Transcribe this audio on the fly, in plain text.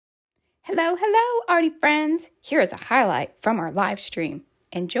Hello, hello, Arty friends. Here is a highlight from our live stream.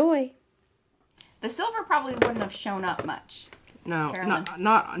 Enjoy. The silver probably wouldn't have shown up much. No,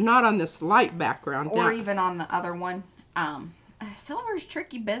 not on this light background. Or even on the other one. Silver's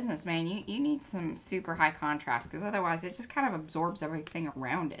tricky business, man. You need some super high contrast because otherwise it just kind of absorbs everything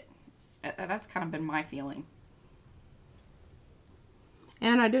around it. That's kind of been my feeling.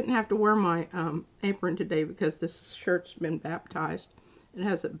 And I didn't have to wear my apron today because this shirt's been baptized. It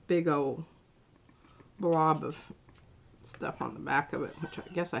has a big old blob of stuff on the back of it, which I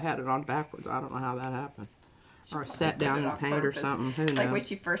guess I had it on backwards. I don't know how that happened. Or I sat down in paint or something. Who knows? Like when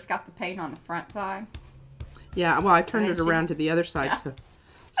you first got the paint on the front side? Yeah, well, I turned it around to the other side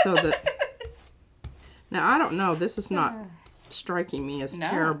so that... Now, I don't know. This is not striking me as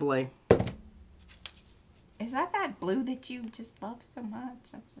terribly... Is that blue that you just love so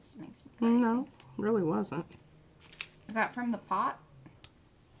much? That just makes me crazy. No, really wasn't. Is that from the pot?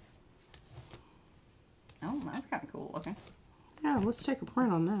 Oh, that's kind of cool looking. Yeah, let's take a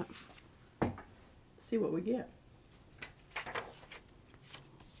print on that. See what we get.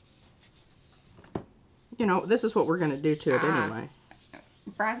 You know, this is what we're going to do to it anyway.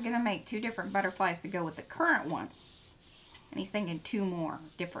 Brad's going to make 2 different butterflies to go with the current one. And he's thinking 2 more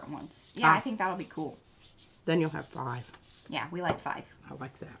different ones. Yeah, I think that'll be cool. Then you'll have 5. Yeah, we like 5. I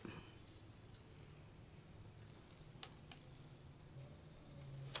like that.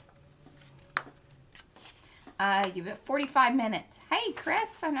 Give it 45 minutes. Hey,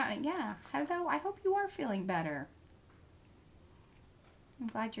 Chris. Yeah, hello. I hope you are feeling better. I'm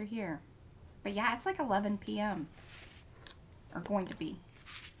glad you're here. But yeah, it's like 11 p.m. Or going to be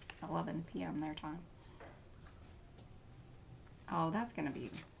 11 p.m. their time. Oh, that's going to be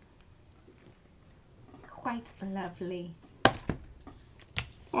quite lovely.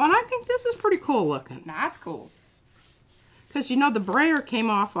 Well, and I think this is pretty cool looking. That's cool. Because, you know, the brayer came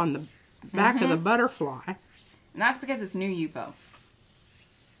off on the back of the butterfly. And that's because it's new Yupo.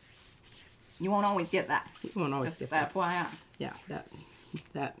 You won't always get that. You won't always get that. Just FYI. Yeah,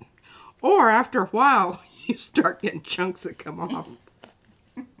 that. Or after a while, you start getting chunks that come off.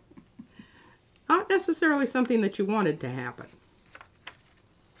 Not necessarily something that you wanted to happen.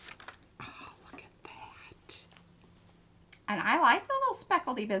 Oh, look at that. And I like the little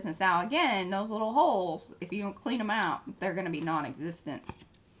speckledy business. Now, again, those little holes, if you don't clean them out, they're going to be non-existent.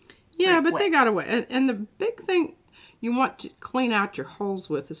 Yeah, but they got away. And the big thing you want to clean out your holes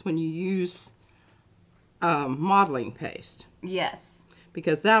with is when you use modeling paste. Yes.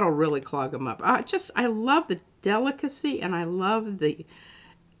 Because that'll really clog them up. I love the delicacy and I love the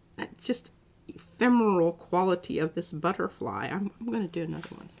just ephemeral quality of this butterfly. I'm going to do another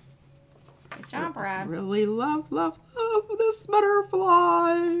one. Good job, Brad. I really love this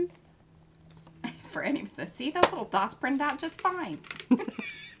butterfly. For any see those little dots printed out just fine.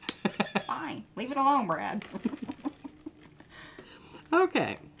 Fine. Leave it alone, Brad.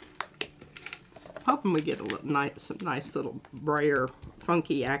 Okay. Hoping we get a little some nice little brayer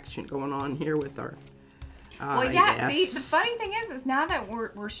funky action going on here with our well, yeah, see, the funny thing is now that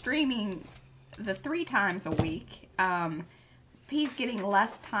we're streaming the 3 times a week, he's getting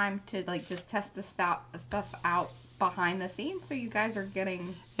less time to like just test the stuff out behind the scenes, so you guys are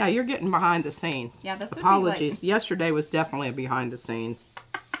getting... Yeah, you're getting behind the scenes. Yeah, this Apologies. Would be like... Yesterday was definitely a behind the scenes.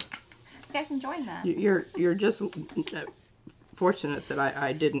 You guys enjoying that? You're just fortunate that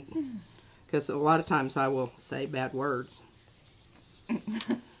I didn't, because a lot of times I will say bad words.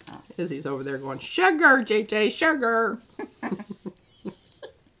 Izzy's over there going, sugar, JJ, sugar.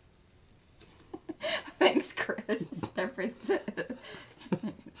 Thanks, Chris. It's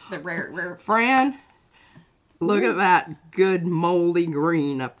the rare. Fran, look at that good moldy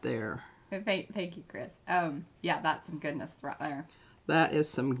green up there. Thank you, Chris. Yeah, that's some goodness right there. That is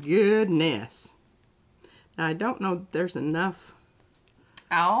some goodness. Now, I don't know if there's enough.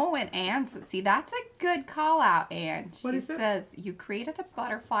 Oh, and Anne, see, that's a good call out, Anne. What is it? She says, you created a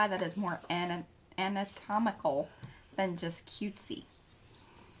butterfly that is more anatomical than just cutesy.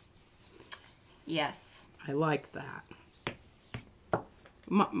 Yes. I like that.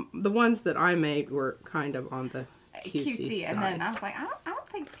 The ones that I made were kind of on the cutesy side. And then I was like, I don't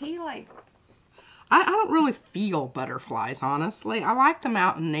think P like... I don't really feel butterflies, honestly. I like them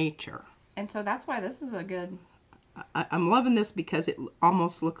out in nature. And so that's why this is a good... I'm loving this because it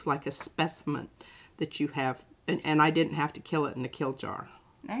almost looks like a specimen that you have. And I didn't have to kill it in a kill jar.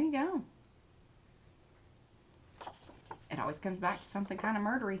 There you go. It always comes back to something kind of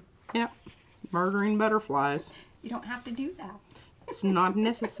murdery. Yep. Murdering butterflies. You don't have to do that. It's not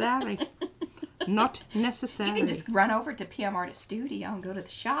necessary. Not necessary. You can just run over to PM Artist Studio and go to the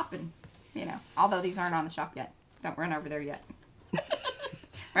shop and, you know, although these aren't on the shop yet. Don't run over there yet.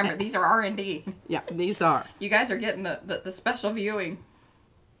 Remember, these are R&D. Yeah, these are. You guys are getting the special viewing.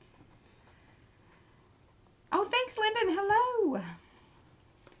 Oh, thanks, Lyndon. Hello.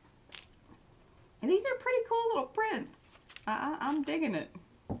 And these are pretty cool little prints. I'm digging it.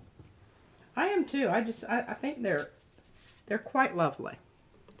 I am too. I think they're quite lovely.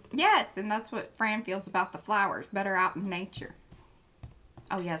 Yes, and that's what Fran feels about the flowers. Better out in nature.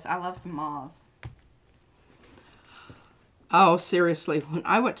 Oh, yes, I love some moths. Oh, seriously, when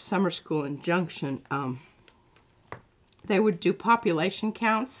I went to summer school in Junction, they would do population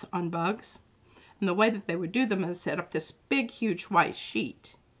counts on bugs. And the way that they would do them is set up this big, huge white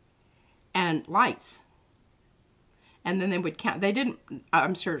sheet and lights. And then they would count. They didn't,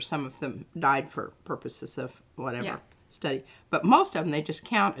 I'm sure some of them died for purposes of whatever study. But most of them, they just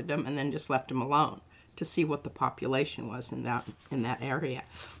counted them and then just left them alone to see what the population was in that area.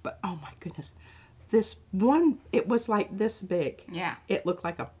 But, oh my goodness. This one, it was like this big. Yeah. It looked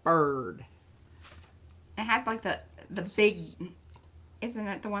like a bird. It had like the big, isn't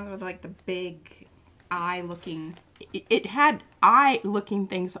it the ones with like the big eye-looking? It had eye-looking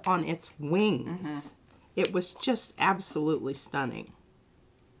things on its wings. It was just absolutely stunning.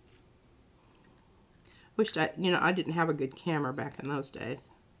 Wished I didn't have a good camera back in those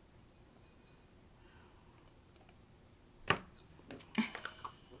days.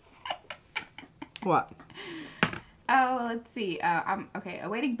 What? Oh, let's see. I'm okay.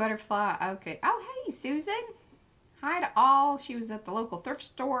 Awaiting butterfly. Okay. Oh, hey, Susan. Hi to all. She was at the local thrift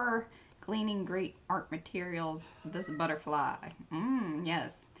store gleaning great art materials. This butterfly.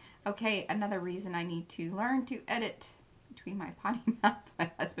 Yes. Okay. Another reason I need to learn to edit between my potty mouth.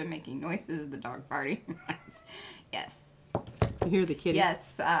 My husband making noises at the dog party. Yes. You hear the kitty?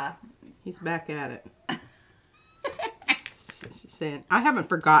 Yes. He's back at it. Saying, I haven't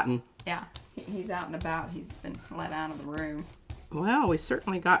forgotten. Yeah. He's out and about. He's been let out of the room. Well, we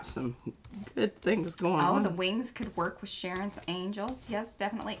certainly got some good things going on. Oh, the wings could work with Sharon's angels. Yes,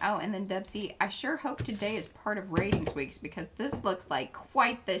 definitely. Oh, and then Deb C. I sure hope today is part of ratings weeks because this looks like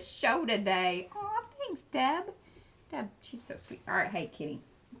quite the show today. Oh, thanks, Deb. Deb, she's so sweet. All right, hey, kitty.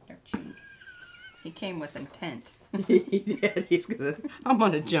 Don't you? He came with intent. He did. I'm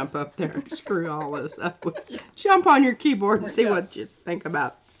going to jump up there and screw all this up. Jump on your keyboard and see what you think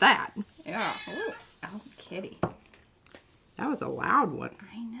about that. Yeah. Ooh. Oh, kitty. That was a loud one.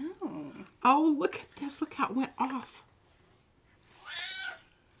 I know. Oh, look at this. Look how it went off.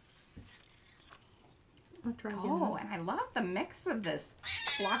 I'll try again. Oh, and I love the mix of this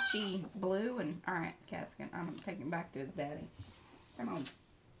splotchy blue and... All right, Cat's gonna... I'm taking him back to his daddy. Come on.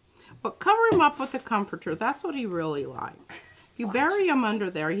 Well, cover him up with a comforter. That's what he really likes. If you bury him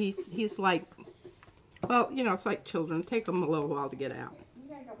under there, he's like... Well, you know, it's like children. Take them a little while to get out. You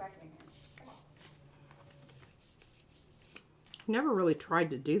gotta go back in here. Come on. Never really tried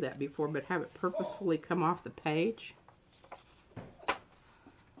to do that before, but have it purposefully come off the page.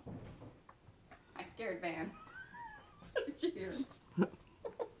 I scared Van. Did you hear him?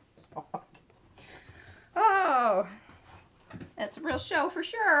 Oh, that's a real show for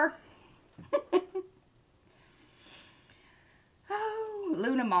sure. Oh,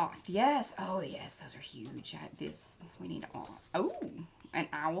 Luna Moth. Yes. Oh, yes. Those are huge. We need all. Oh, an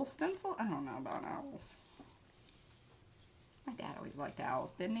owl stencil? I don't know about owls. My dad always liked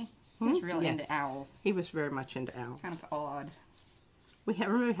owls, didn't he? He was really into owls. He was very much into owls. Kind of odd.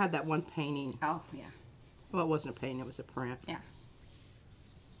 Remember we had that one painting. Oh, yeah. Well, it wasn't a painting. It was a print. Yeah.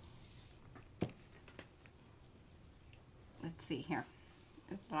 Let's see here.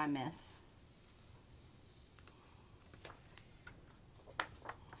 What did I miss?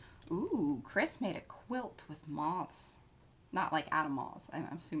 Ooh, Chris made a quilt with moths. Not like out of moths, I'm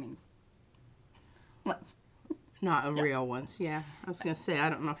assuming. Not a real ones, yeah. I was going to say, I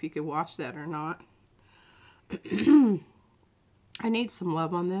don't know if you could wash that or not. I need some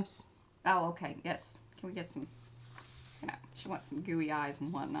love on this. Oh, okay, yes. Can we get some, she wants some gooey eyes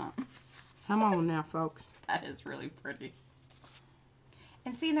and whatnot. Come on now, folks. That is really pretty.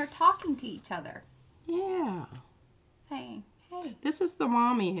 And see, they're talking to each other. Yeah. Hey, hey. This is the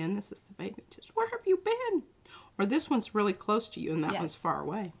mommy and this is the baby. Just, where have you been? Or this one's really close to you and that one's far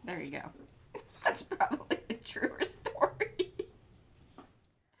away. There you go. That's probably the truer story.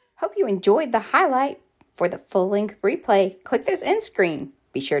 Hope you enjoyed the highlight. For the full-length replay, click this end screen.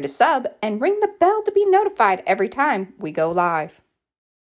 Be sure to sub and ring the bell to be notified every time we go live.